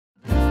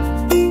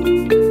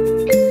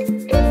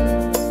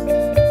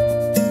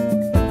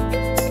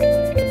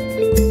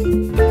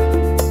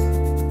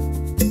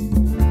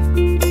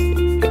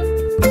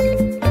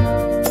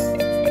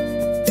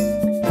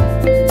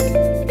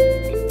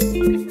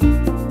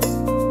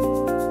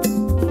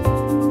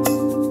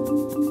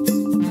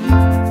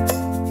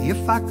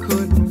I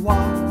couldn't walk,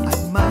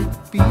 I might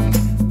be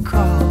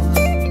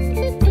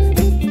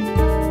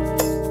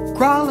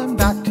crawling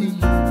back to you,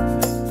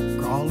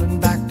 crawling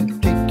back to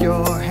take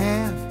your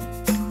hand,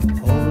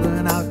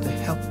 holding out to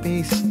help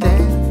me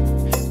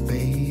stand,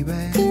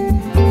 baby.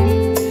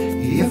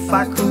 If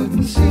I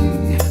couldn't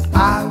see,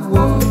 I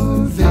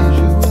would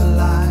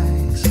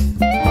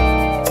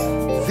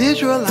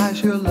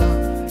visualize your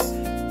love,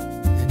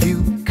 and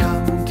you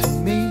coming to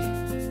me,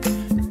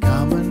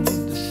 coming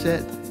to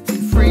set me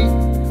free,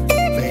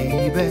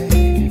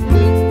 baby.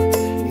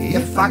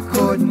 If I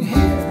couldn't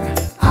hear,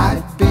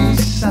 I'd be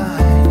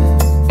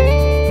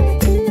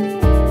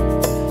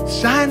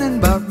signing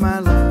about my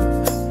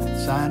love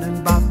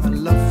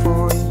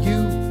for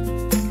you.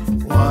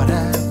 What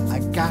have I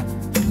got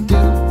to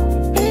do,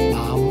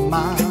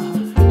 mama?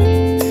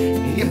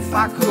 If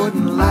I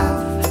couldn't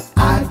laugh,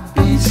 I'd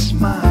be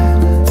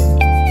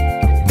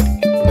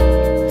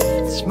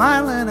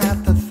smiling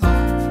at the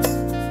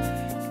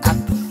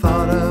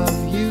thought of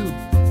you,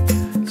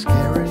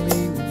 scaring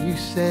me when you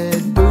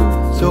said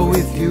boo. So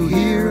if you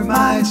hear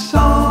my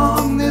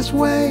song this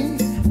way,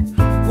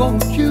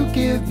 won't you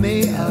give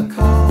me a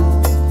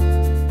call?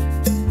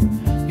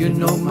 You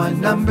know my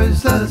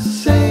number's the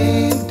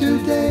same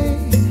today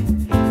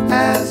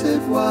as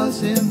it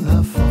was in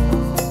the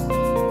fall,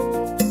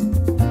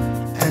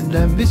 and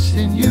I'm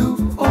missing you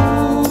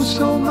oh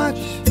so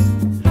much.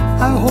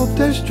 I hope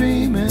there's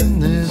dream in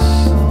this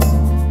song,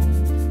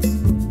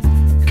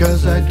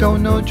 'cause I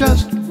don't know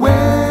just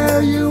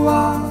where you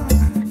are.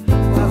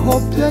 I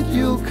hope that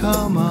you'll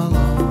come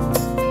along.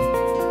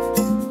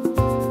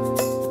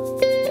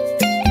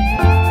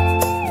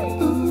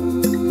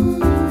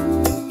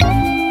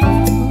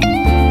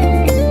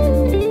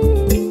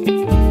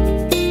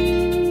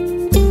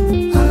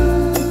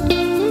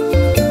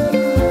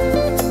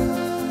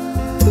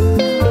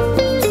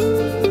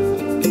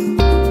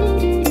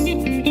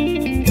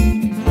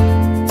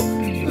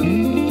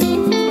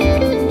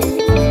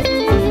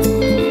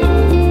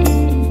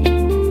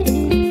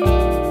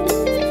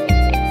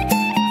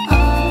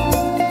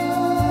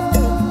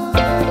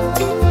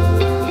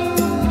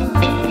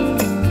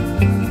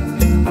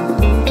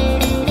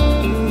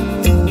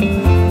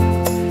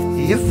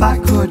 If I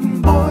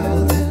couldn't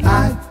boil, then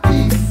I'd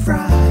be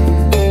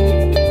frying,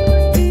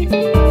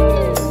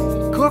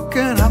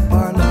 cooking up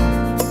our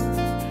love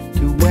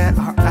to whet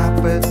our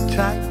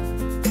appetite,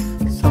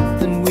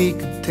 something we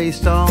could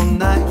taste all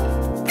night,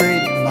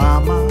 pretty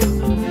mama.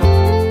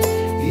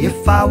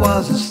 If I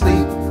was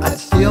asleep, I'd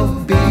still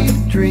be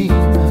dreaming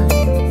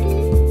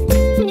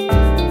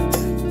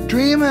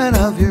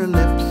of your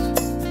lips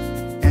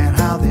and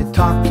how they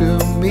talk to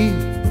me,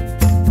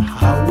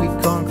 how we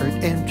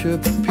conquered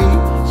entropy.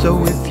 So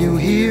if you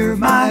hear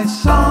my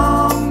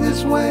song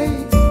this way,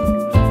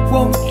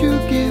 won't you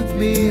give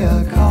me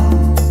a call?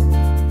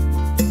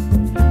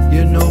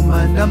 You know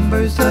my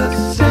number's the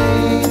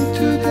same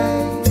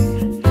today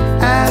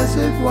as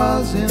it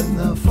was in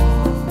the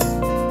fall,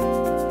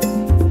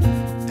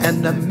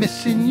 and I'm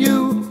missing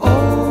you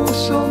oh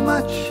so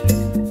much.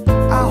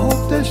 I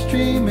hope there's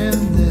dream in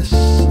this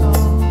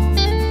song,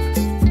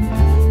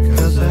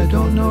 'cause I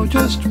don't know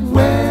just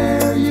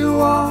where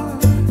you are.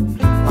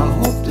 I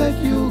hope that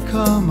you'll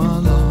come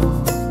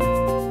along.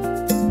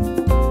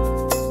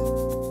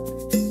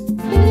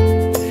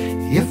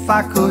 If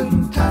I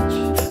couldn't touch,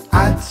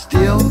 I'd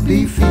still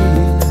be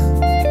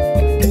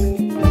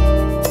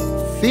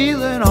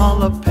feeling all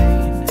the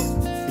pain,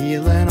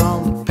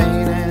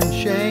 and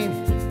shame.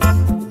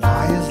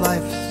 Why is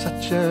life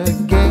such a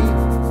game,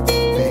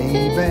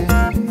 baby?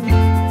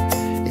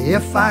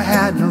 If I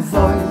had no